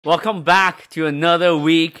Welcome back to another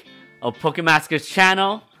week of Pokemaster's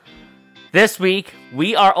channel. This week,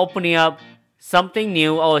 we are opening up something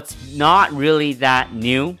new. Oh, it's not really that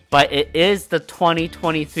new, but it is the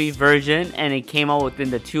 2023 version and it came out within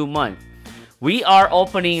the 2 months. We are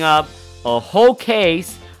opening up a whole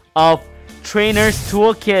case of Trainer's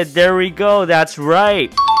Toolkit. There we go, that's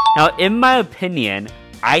right. Now, in my opinion,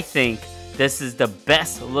 I think this is the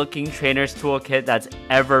best looking Trainer's Toolkit that's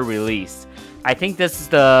ever released. I think this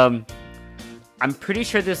is I'm pretty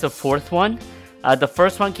sure this is the fourth one. The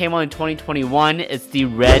first one came out in 2021. It's the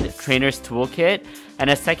red Trainer's Toolkit.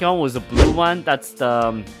 And the second one was the blue one. That's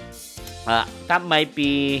the, that might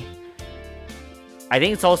be, I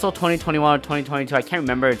think it's also 2021 or 2022. I can't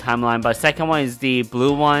remember the timeline, but the second one is the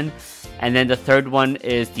blue one. And then the third one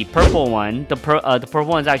is the purple one. The purple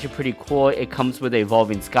one is actually pretty cool. It comes with the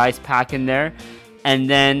Evolving Skies pack in there. And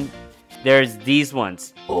then there's these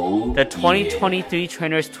ones. The 2023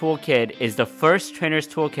 Trainer's Toolkit is the first Trainer's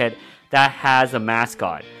Toolkit that has a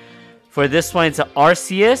mascot. For this one, it's an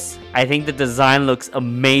Arceus. I think the design looks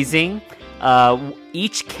amazing.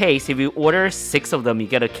 Each case, if you order 6 of them, you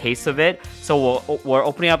get a case of it. So we're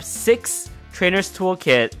opening up 6 Trainer's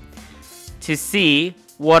Toolkit to see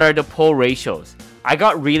what are the pull ratios. I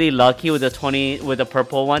got really lucky with the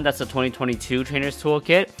purple one. That's the 2022 Trainer's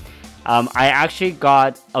Toolkit. I actually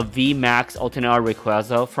got a VMAX Alternate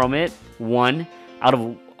Rayquaza from it, one out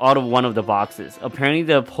of one of the boxes. Apparently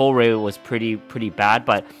the pull rate was pretty bad,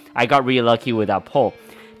 but I got really lucky with that pull.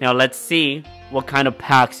 Now let's see what kind of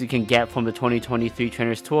packs you can get from the 2023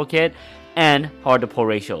 Trainer's Toolkit and how are the pull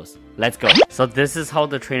ratios. Let's go. So this is how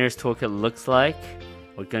the Trainer's Toolkit looks like.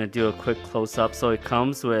 We're gonna do a quick close-up. So it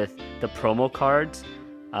comes with the promo cards,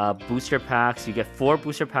 booster packs. You get 4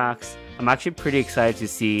 booster packs. I'm actually pretty excited to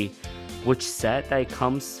see which set that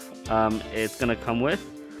it's gonna come with.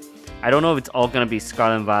 I don't know if it's all gonna be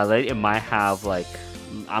Scarlet and Violet. It might have, like,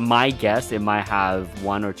 my guess, it might have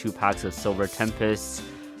 1 or 2 packs of Silver Tempest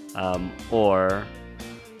or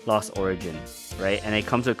Lost Origin, right? And it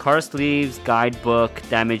comes with card sleeves, guidebook,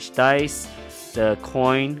 damage dice, the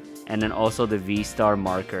coin, and then also the V-Star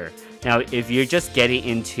marker. Now, if you're just getting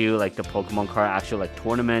into like the Pokemon card actual like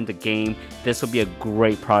tournament, the game, this will be a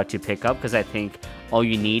great product to pick up because I think all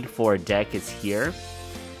you need for a deck is here.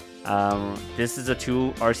 This is a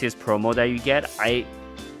 2 Arceus promo that you get.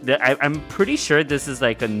 I'm pretty sure this is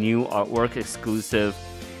like a new artwork exclusive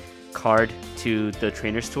card to the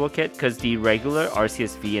Trainer's Toolkit because the regular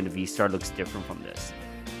Arceus V and the V-Star looks different from this.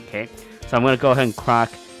 Okay, so I'm gonna go ahead and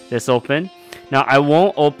crack this open. Now, I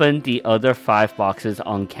won't open the other 5 boxes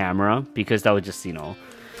on camera because that would just, you know,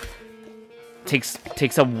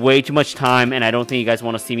 takes up way too much time, and I don't think you guys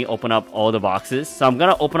want to see me open up all the boxes. So I'm going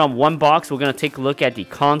to open up one box. We're going to take a look at the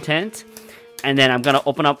content, and then I'm going to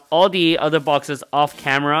open up all the other boxes off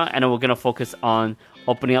camera, and then we're going to focus on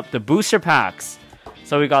opening up the booster packs.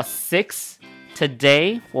 So we got 6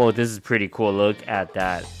 today. Whoa, this is pretty cool. Look at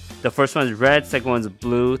that. The first one is red, second one is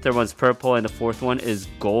blue, third one is purple, and the fourth one is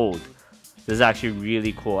gold. This is actually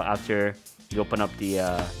really cool after you open up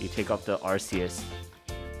the, you take off the Arceus.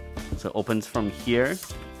 So it opens from here.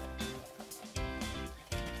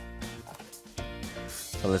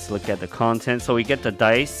 So let's look at the content. So we get the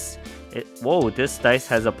dice. Whoa, this dice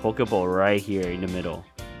has a Pokeball right here in the middle.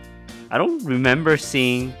 I don't remember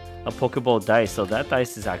seeing a Pokeball dice, so that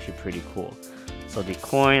dice is actually pretty cool. So the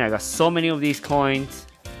coin, I got so many of these coins.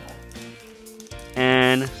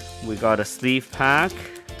 And we got a sleeve pack.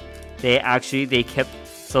 They kept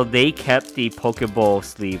the Pokeball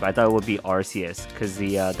sleeve. I thought it would be Arceus because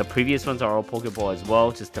the previous ones are all Pokeball as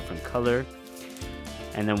well, just different color.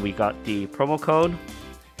 And then we got the promo code.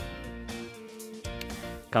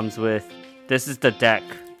 Comes with, this is the deck.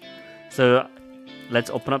 So let's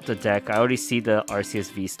open up the deck. I already see the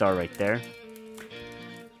Arceus V-Star right there.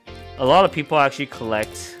 A lot of people actually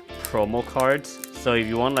collect promo cards. So if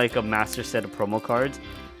you want like a master set of promo cards,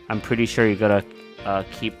 I'm pretty sure you gotta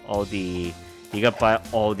keep all the, you gotta buy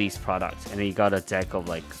all these products, and then you got a deck of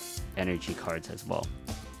like energy cards as well.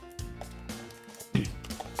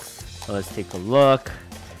 So let's take a look.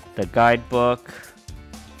 The guidebook,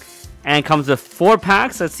 and it comes with 4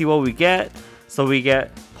 packs. Let's see what we get. So we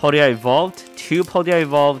get Paldea Evolved, 2 Paldea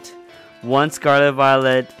Evolved, 1 Scarlet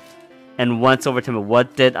Violet, and 1 Silver Tempest.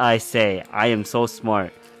 What did I say? I am so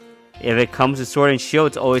smart. If it comes with Sword and Shield,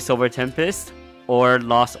 it's always Silver Tempest or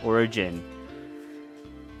Lost Origin.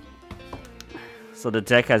 So the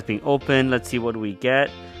deck has been opened. Let's see what we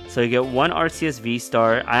get. So you get 1 Arceus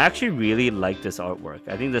V-Star. I actually really like this artwork.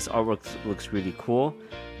 I think this artwork looks really cool.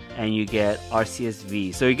 And you get Arceus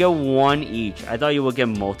V. So you get 1 each. I thought you would get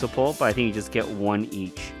multiple, but I think you just get 1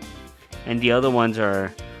 each. And the other ones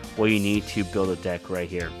are what you need to build a deck right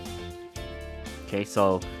here. Okay,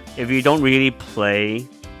 so if you don't really play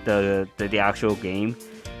the actual game,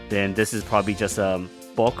 then this is probably just a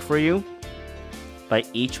book for you. But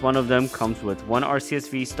each one of them comes with 1 RCS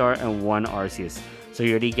V-Star and 1 RCS. So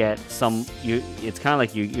you already get some, it's kind of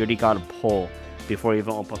like you already got a pull before you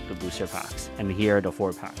even open up the booster packs. And here are the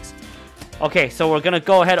 4 packs. Okay, so we're going to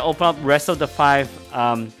go ahead and open up the rest of the 5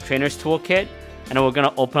 Trainers Toolkit. And then we're going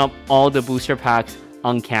to open up all the booster packs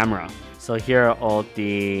on camera. So here are all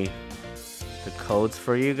the codes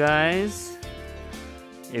for you guys.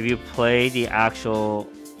 If you play the actual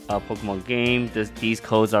Pokemon game, these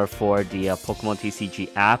codes are for the Pokemon TCG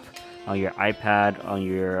app on your iPad, on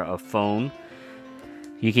your phone.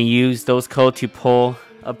 You can use those codes to pull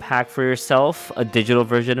a pack for yourself, a digital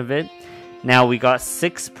version of it. Now we got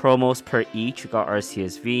 6 promos per each. We got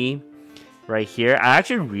RCSV right here. I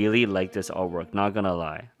actually really like this artwork, not gonna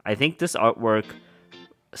lie. I think this artwork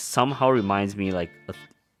somehow reminds me like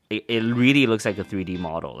it really looks like a 3D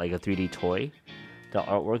model, like a 3D toy. The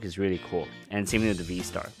artwork is really cool, and same with the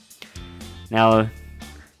V-Star. Now,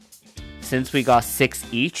 since we got 6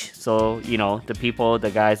 each, so you know,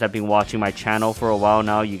 the guys that have been watching my channel for a while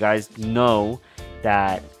now, you guys know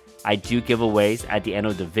that I do giveaways at the end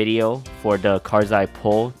of the video for the cards I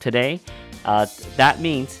pull today. That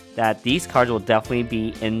means that these cards will definitely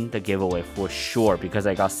be in the giveaway for sure, because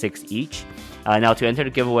I got 6 each. Now to enter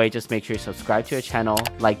the giveaway, just make sure you subscribe to the channel,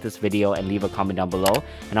 like this video, and leave a comment down below,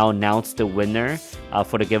 and I'll announce the winner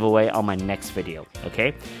for the giveaway on my next video.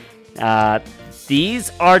 Okay,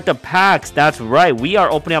 these are the packs. That's right, we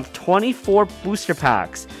are opening up 24 booster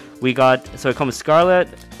packs. We got, so it comes Scarlet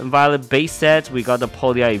and Violet base sets, we got the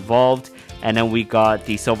Paldea Evolved, and then we got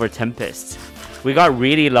the Silver Tempest. We got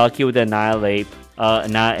really lucky with the Annihilate,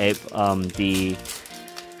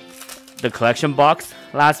 the collection box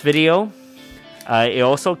last video. It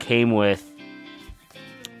also came with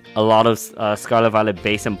a lot of Scarlet Violet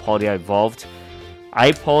base and Paldea Evolved.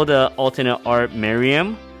 I pulled the alternate art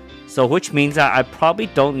Miriam, so which means that I probably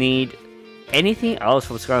don't need anything else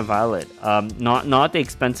from Scarlet Violet. Not the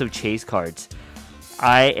expensive chase cards.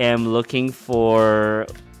 I am looking for,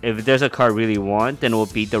 if there's a card I really want, then it will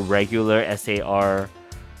be the regular SAR,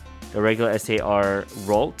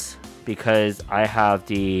 Rolt, because I have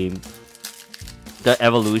the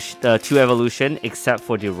evolution, the 2 evolution, except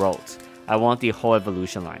for the Rolt. I want the whole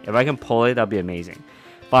evolution line. If I can pull it, that'd be amazing.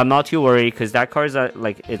 But I'm not too worried, because that card is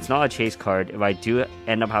like, it's not a chase card. If I do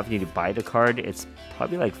end up having to buy the card, it's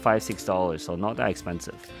probably like $5-6, so not that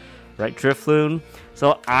expensive, right? Drifloon.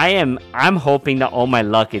 So I'm hoping that all my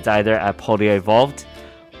luck is either at Paldea Evolved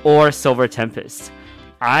or Silver Tempest.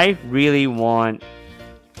 I really want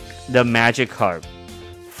the Magikarp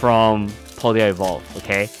from Paldea Evolved.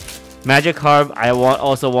 Okay. Magikarp, I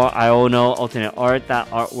also want Iono alternate art. That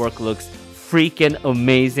artwork looks freaking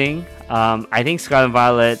amazing. I think Scarlet and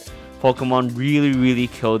Violet Pokemon really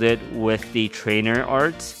killed it with the trainer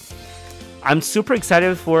art. I'm super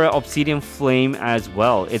excited for Obsidian Flame as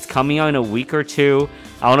well. It's coming out in a week or 2.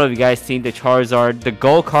 I don't know if you guys seen the Charizard. The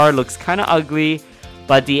Gold card looks kind of ugly,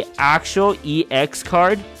 but the actual EX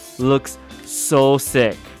card looks so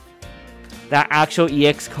sick. That actual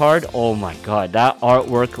EX card, oh my god, that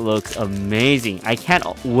artwork looks amazing. I can't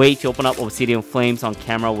wait to open up Obsidian Flames on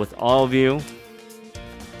camera with all of you.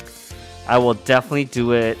 I will definitely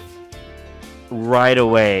do it right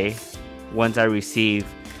away once I receive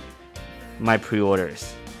my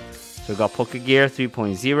pre-orders. So we got Pokegear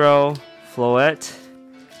 3.0, Floette,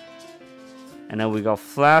 and then we got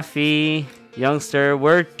Flaffy, Youngster.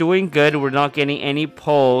 We're doing good. We're not getting any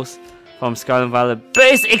pulls from Scarlet and Violet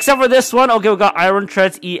base, except for this one. Okay, we got Iron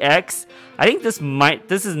Treads EX. I think this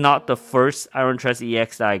is not the first Iron Treads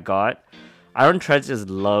EX that I got. Iron Treads just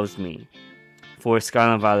loves me for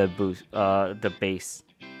Scarlet and Violet boost, the base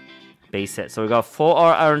set. So we got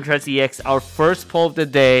 4R Iron Treads EX, our first pull of the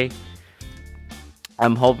day.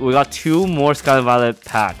 I'm hoping we got 2 more Scarlet and Violet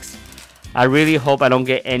packs. I really hope I don't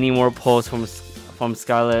get any more pulls from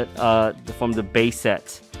Scarlet, from the base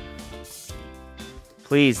set.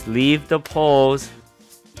 Please leave the polls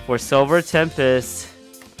for Silver Tempest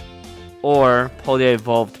or Paldea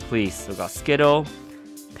Evolved, please. So we got Skittle,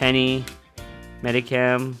 Penny,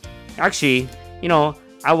 Medicam. Actually, you know,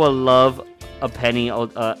 I would love a Penny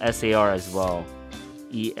SAR as well.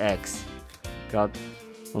 EX. Got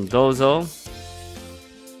Mondozo.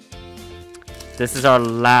 This is our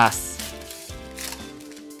last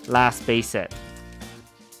base set.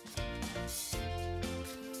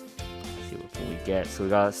 Get. So we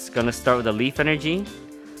got, gonna start with the Leaf Energy,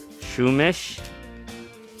 Shroomish,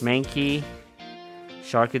 Mankey,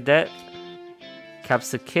 Sharkadet,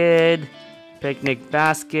 Capsakid, Picnic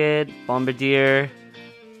Basket, Bombardier,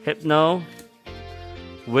 Hypno,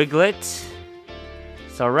 Wiglet,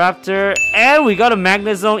 Staraptor, and we got a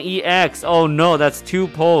Magnezone EX. Oh no, that's 2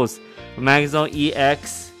 pulls. Magnezone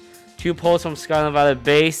EX, 2 pulls from Skyline Valley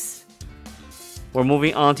Base. We're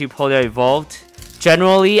moving on to Paldea Evolved.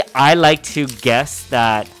 Generally, I like to guess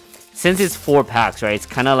that since it's 4 packs, right? It's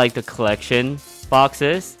kind of like the collection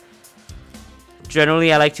boxes.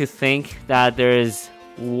 Generally, I like to think that there is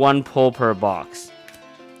 1 pull per box.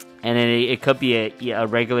 And then it could be a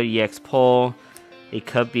regular EX pull. It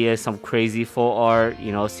could be some crazy full art,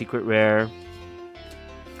 you know, secret rare.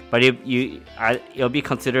 But it'll be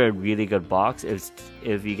considered a really good box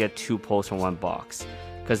if you get 2 pulls from 1 box.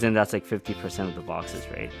 Because then that's like 50% of the boxes,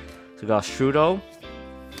 right? So we got Strudo,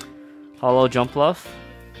 Hollow Jumpluff.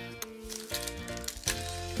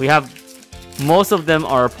 We have, most of them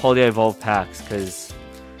are Paldea Evolved packs because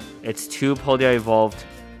it's 2 Paldea Evolved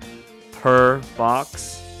per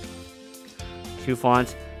box. 2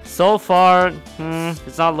 fonts. So far,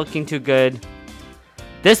 it's not looking too good.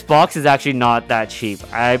 This box is actually not that cheap.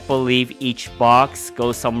 I believe each box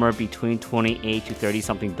goes somewhere between $28 to $30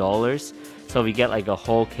 something. So if you get like a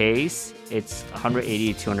whole case, it's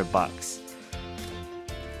 $180 to $200.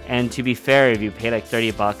 And to be fair, if you pay like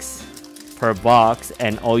 $30 per box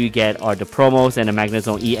and all you get are the promos and the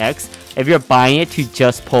Magnezone EX, if you're buying it to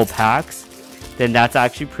just pull packs, then that's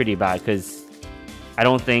actually pretty bad because I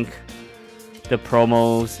don't think the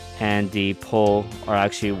promos and the pull are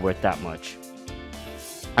actually worth that much.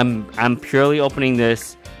 I'm purely opening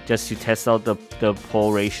this just to test out the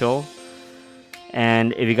pull ratio.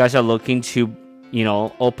 And if you guys are looking to, you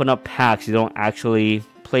know, open up packs, you don't actually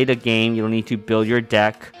play the game, you don't need to build your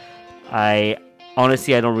deck. I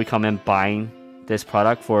don't recommend buying this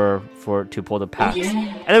product to pull the packs.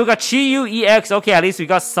 And then we got Chi-Yu EX. Okay, at least we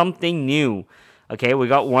got something new. Okay, we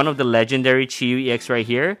got one of the legendary Chi-Yu EX right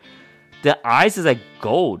here. The eyes is like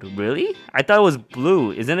gold. Really? I thought it was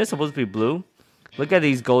blue. Isn't it supposed to be blue? Look at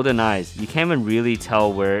these golden eyes. You can't even really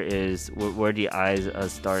tell where the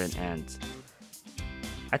eyes start and end.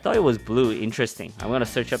 I thought it was blue. Interesting. I'm gonna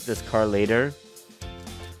search up this card later.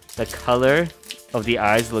 The color of the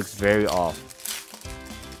eyes looks very off.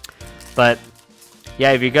 But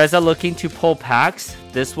yeah, if you guys are looking to pull packs,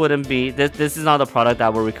 this wouldn't be this is not a product that I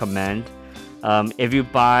would recommend. If you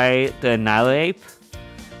buy the Annihilate,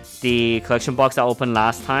 the collection box that opened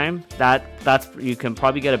last time, that's you can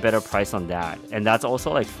probably get a better price on that, and that's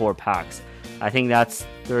also like 4 packs. I think that's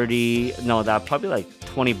that probably like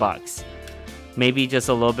 $20, maybe just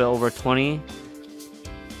a little bit over 20.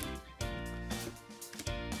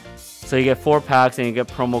 So you get 4 packs and you get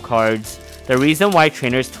promo cards. The reason why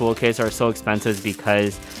Trainers Toolkits are so expensive is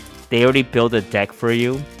because they already build a deck for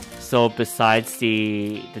you. So besides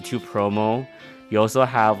the 2 promo, you also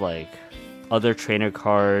have like other trainer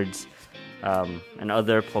cards and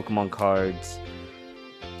other Pokemon cards,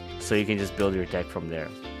 so you can just build your deck from there.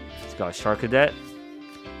 It's got Sharkadet,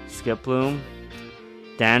 Skiploom,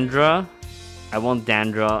 Dandra. I want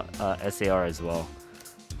Dandra SAR as well.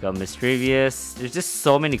 Got Mischievous. There's just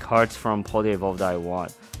so many cards from Paldea Evolved that I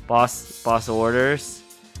want. Boss Orders.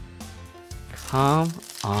 Come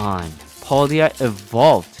on, Paldea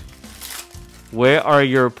Evolved. Where are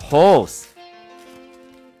your pulls?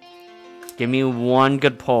 Give me 1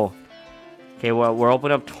 good pull. Okay, well, we're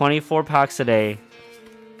opening up 24 packs today.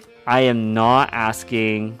 I am not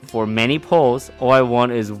asking for many pulls. All I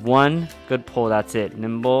want is 1 good pull. That's it.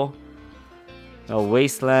 Nimble.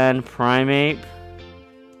 Wasteland. Primeape.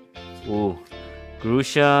 Ooh.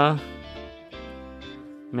 Grusha.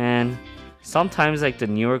 Man. Sometimes like the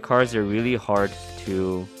newer cards are really hard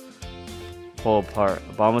to pull apart.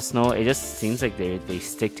 Abomasnow, it just seems like they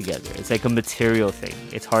stick together. It's like a material thing.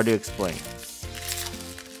 It's hard to explain.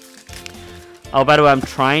 Oh, by the way, I'm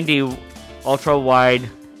trying the ultra wide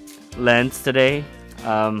lens today.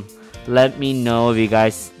 Let me know if you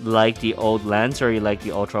guys like the old lens or you like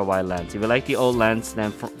the ultra wide lens. If you like the old lens,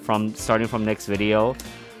 then starting from next video,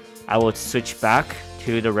 I will switch back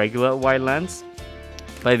to the regular wide lens.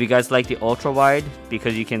 But if you guys like the ultra wide,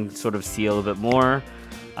 because you can sort of see a little bit more,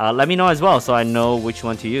 let me know as well so I know which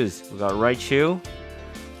one to use. We got Raichu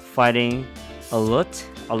fighting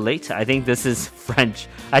Alate. I think this is French.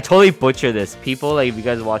 I totally butcher this. People, like if you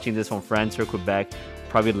guys are watching this from France or Quebec,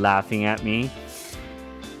 probably laughing at me.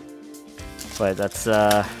 But that's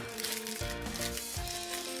so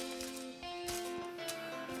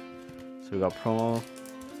we got promo,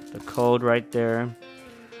 the code right there.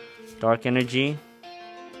 Dark Energy,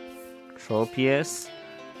 Tropius,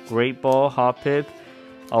 Great Ball, Hoppip.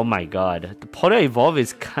 Oh my god, the Paldea Evolve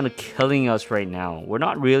is kind of killing us right now. We're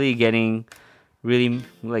not really getting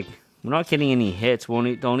like We're not getting any hits.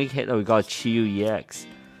 The only hit that we got Chiyu EX.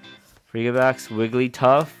 Frigibax,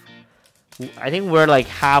 Wigglytuff. I think we're like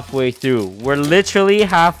halfway through. We're literally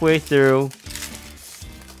halfway through.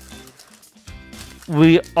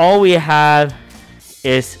 All we have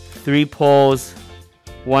is 3 pulls,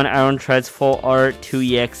 1 Iron Treads full art, 2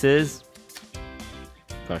 EXs.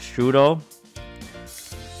 Got Strudel,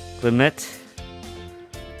 Glimmet,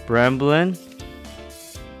 Bramblin,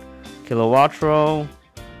 Kilowattrel,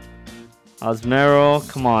 Osmero,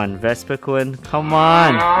 come on, Vespiquen, come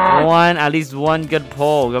on, at least one good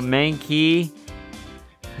pull. Got Mankey,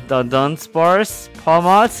 Dunsparce,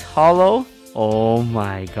 Palmot, Hollow. Oh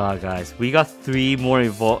my god, guys, we got 3 more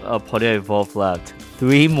Paldea Evolve left.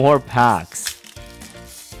 3 more packs.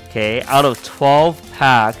 Okay, out of 12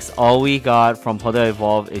 packs, all we got from Paldea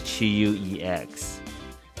Evolve is Chiyu EX.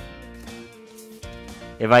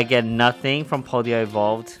 If I get nothing from Paldea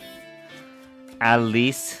Evolved, at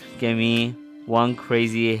least give me one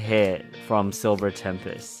crazy hit from Silver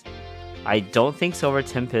Tempest. I don't think Silver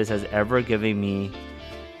Tempest has ever given me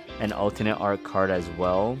an alternate art card as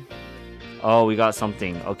well. Oh, we got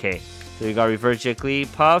something. Okay, so we got Reverse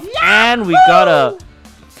Jigglypuff, and we got a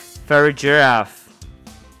Ferrigiraffe.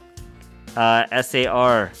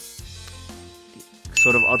 SAR.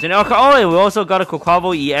 Sort of alternate art card. Oh, we also got a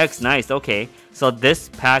Quaquaval EX. Nice, okay. So this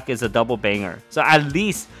pack is a double banger. So at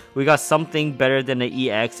least we got something better than the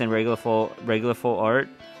EX and regular full art.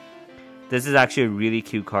 This is actually a really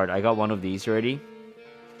cute card. I got one of these already.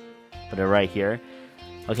 Put it right here.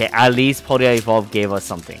 Okay, at least Paldea Evolve gave us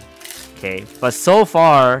something. Okay, but so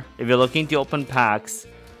far, if you're looking to open packs,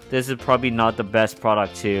 this is probably not the best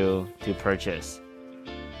product to purchase.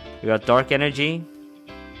 We got Dark Energy,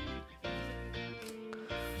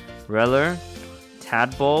 Reller,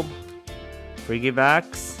 Tadbulb,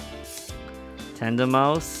 Frigibax,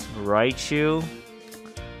 Tendimouse, Raichu.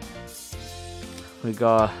 We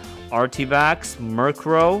got Artibax,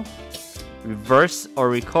 Murkrow, Reverse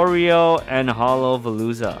Oricorio, and Hollow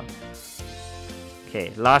Veluza.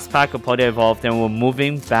 Okay, last pack of Paldea Evolved, then we're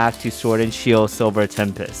moving back to Sword and Shield Silver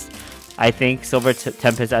Tempest. I think Silver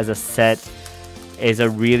Tempest as a set is a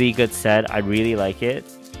really good set. I really like it.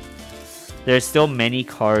 There's still many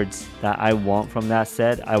cards that I want from that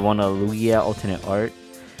set. I want a Lugia alternate art,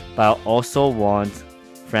 but I also want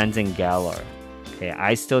Friends and Galar. Okay,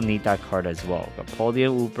 I still need that card as well. Got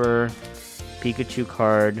Paldea Uber, Pikachu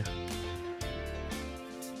card,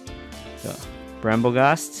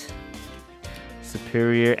 Bramblegast,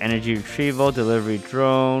 Superior Energy Retrieval, Delivery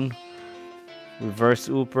Drone, Reverse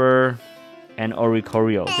Ooper, and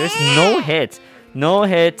Oricorio. There's no hits. No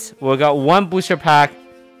hits. We got one booster pack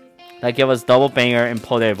that gave us double banger in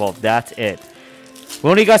Paldea Evolve. That's it. We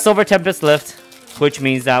only got Silver Tempest left, which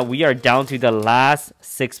means that we are down to the last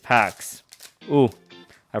 6 packs. Ooh,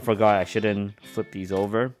 I forgot. I shouldn't flip these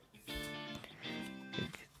over.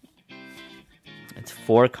 It's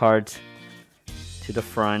 4 cards to the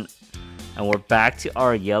front. And we're back to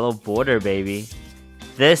our yellow border, baby.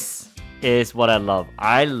 This is what I love.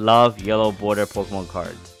 I love yellow border Pokemon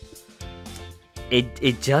cards.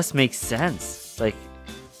 It just makes sense. Like,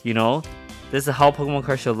 you know, this is how Pokemon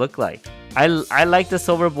cards should look like. I like the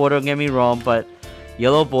silver border, don't get me wrong, but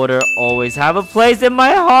yellow border always have a place in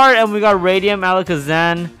my heart. And we got Radiant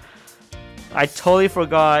Alakazam. I totally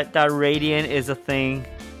forgot that Radiant is a thing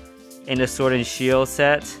in the Sword and Shield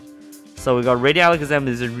set. So we got Radiant Alakazam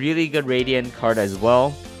is a really good Radiant card as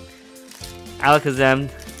well. Alakazam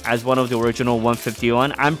as one of the original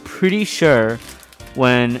 151. I'm pretty sure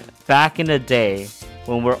when back in the day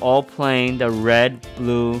when we're all playing the red,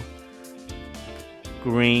 blue,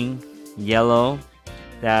 green, yellow,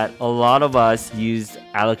 that a lot of us used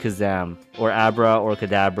Alakazam or Abra or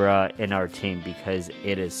Kadabra in our team because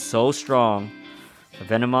it is so strong.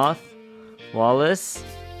 Venomoth, Wallace,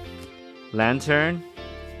 Lantern,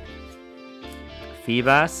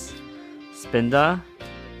 Feebas, Spinda,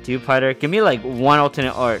 Dewpider. Give me like one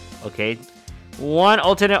alternate art, okay? One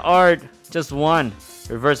alternate art, just one.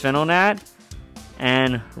 Reverse Venonat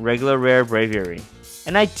and regular rare Braviary.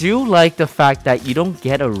 And I do like the fact that you don't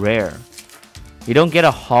get a rare. You don't get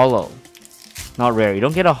a holo. Not rare. You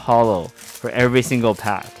don't get a holo for every single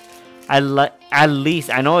pack. At least,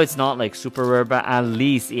 I know it's not like super rare, but at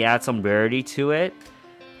least it adds some rarity to it.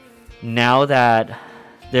 Now that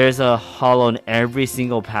there's a holo in every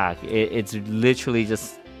single pack, it's literally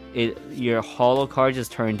just your holo card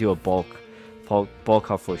just turned into a bulk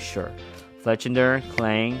card for sure. Fletchinder,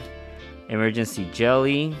 Clang, Emergency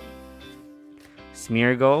Jelly,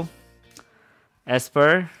 Smeargle,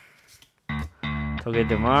 Esper,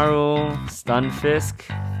 Togedemaru, Stunfisk,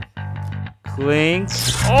 Clink.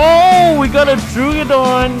 Oh, we got a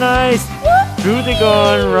Druidon. Nice.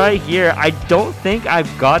 Druidon right here. I don't think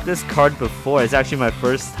I've got this card before. It's actually my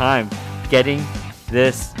first time getting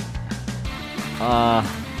this.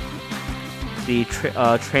 The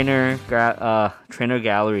trainer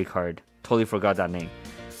gallery card. Totally forgot that name.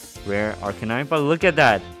 Rare Arcanine. But look at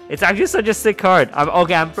that. It's actually such a sick card.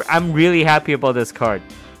 I'm really happy about this card.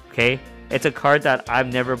 Okay. It's a card that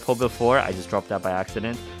I've never pulled before. I just dropped that by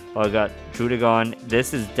accident. But I got Druidon.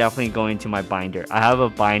 This is definitely going to my binder. I have a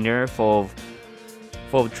binder full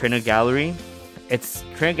of Trainer Gallery. It's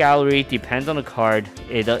Trainer Gallery depends on the card.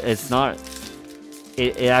 It's not.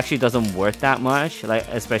 It actually doesn't worth that much. Like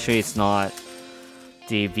especially it's not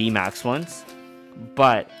the VMAX ones.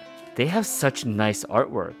 But they have such nice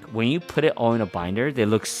artwork. When you put it all in a binder, they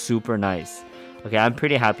look super nice. Okay, I'm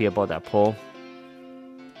pretty happy about that pull.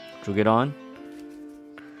 Druidon.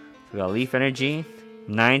 We got Leaf Energy.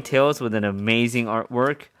 Ninetales with an amazing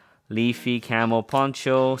artwork. Leafy Camo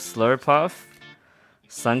Poncho. Slurpuff.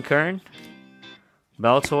 Sunkern.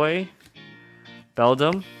 Beltoy.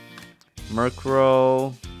 Beldum.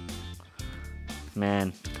 Murkrow.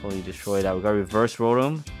 Man, totally destroyed that. We got Reverse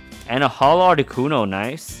Rotom. And a Holo Articuno.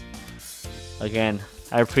 Nice. Again,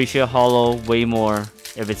 I appreciate Holo way more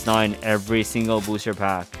if it's not in every single booster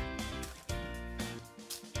pack.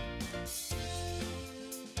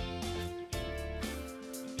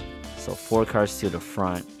 So 4 cards to the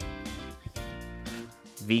front.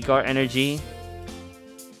 V-Guard Energy.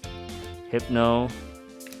 Hypno.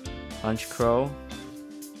 Punchcrow.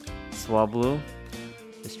 Swablu.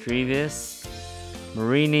 Mischievous.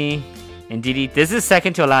 Marini. And DD. This is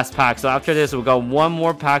second to last pack. So after this, we got one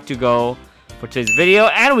more pack to go for today's video.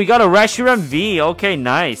 And we got a Reshiram V. Okay,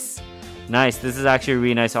 nice. Nice. This is actually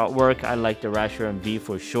really nice artwork. I like the Reshiram V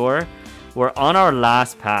for sure. We're on our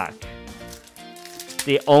last pack.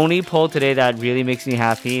 The only pull today that really makes me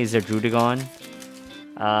happy is the Druidon.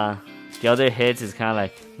 The other hits is kind of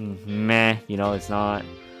like meh, you know, it's not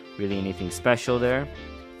really anything special there.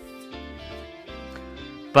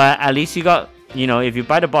 But at least you got, you know, if you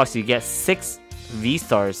buy the box, you get 6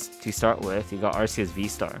 V-Stars to start with. You got Arceus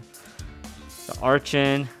V-Star. The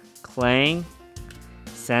Archon, Clang,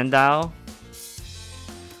 Sandile,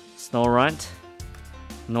 Snorunt,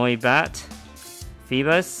 Noibat,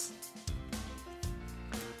 Phoebus,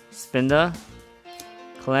 Spinda,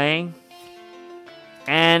 Clang,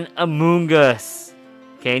 and Amoonguss.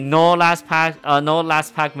 Okay, no last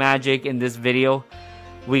pack magic in this video.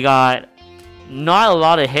 We got not a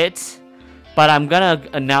lot of hits, but I'm gonna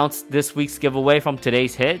announce this week's giveaway from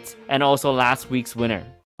today's hits and also last week's winner.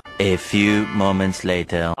 A few moments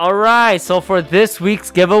later. Alright, so for this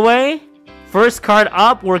week's giveaway, first card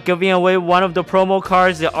up, we're giving away one of the promo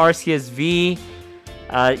cards, the Arceus V.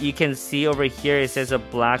 You can see over here it says a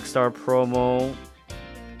Black Star promo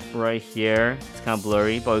right here. It's kind of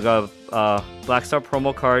blurry, but we got a Black Star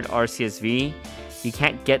promo card, Arceus V. You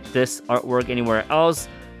can't get this artwork anywhere else.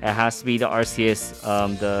 It has to be the Arceus,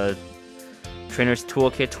 the Trainer's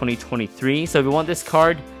Toolkit 2023. So if you want this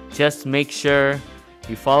card, just make sure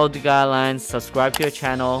you follow the guidelines, subscribe to the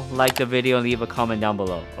channel, like the video, and leave a comment down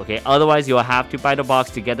below. Okay, otherwise you'll have to buy the box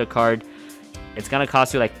to get the card. It's gonna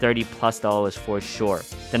cost you like $30+ for sure.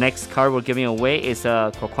 The next card we're giving away is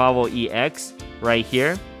a Quaquaval EX right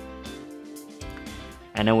here.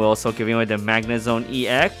 And then we're also giving away the Magnezone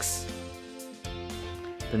EX.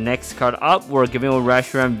 The next card up, we're giving away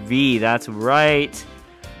Reshiram V. That's right.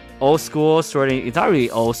 Old school, sorting. It's not really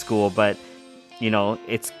old school, but you know,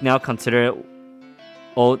 it's now considered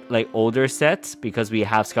older sets because we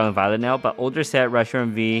have Scarlet and Violet now. But older set,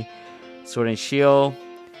 Reshiram V, Sword and Shield,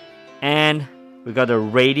 and we got the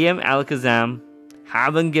Radiant Alakazam.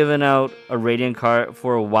 Haven't given out a Radiant card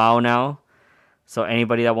for a while now. So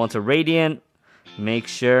anybody that wants a Radiant, make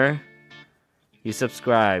sure you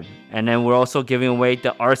subscribe. And then we're also giving away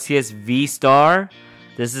the Arceus V-Star.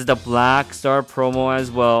 This is the Black Star promo as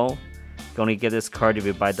well. You can only get this card if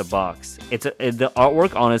you buy the box. The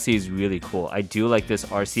artwork honestly is really cool. I do like this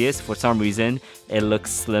Arceus. For some reason, it looks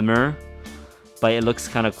slimmer, but it looks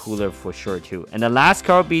kind of cooler for sure too. And the last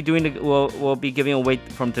card we'll be giving away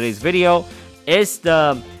from today's video is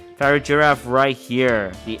the Farigiraf right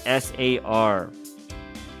here, the SAR.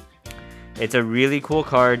 It's a really cool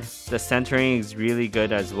card. The centering is really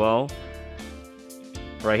good as well.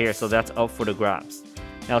 Right here, so that's up for the grabs.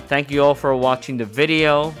 Now, thank you all for watching the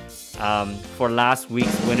video. For last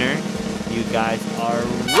week's winner, you guys are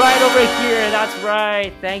right over here. That's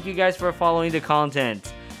right. Thank you guys for following the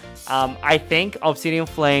content. I think Obsidian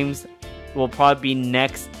Flames will probably be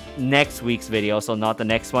next week's video, so not the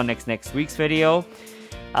next one, next week's video.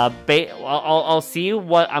 I'll see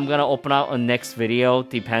what I'm gonna open out in next video.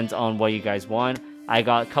 Depends on what you guys want. I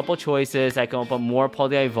got a couple choices. I can open more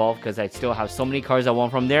Poly Evolve because I still have so many cards I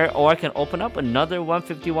want from there, or I can open up another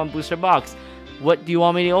 151 booster box. What do you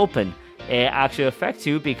want me to open? It actually affects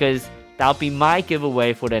you because that'll be my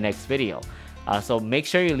giveaway for the next video. So make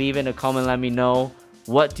sure you leave in a comment, let me know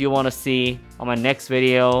what do you want to see on my next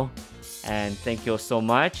video. And thank you so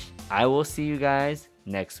much. I will see you guys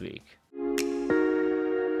next week.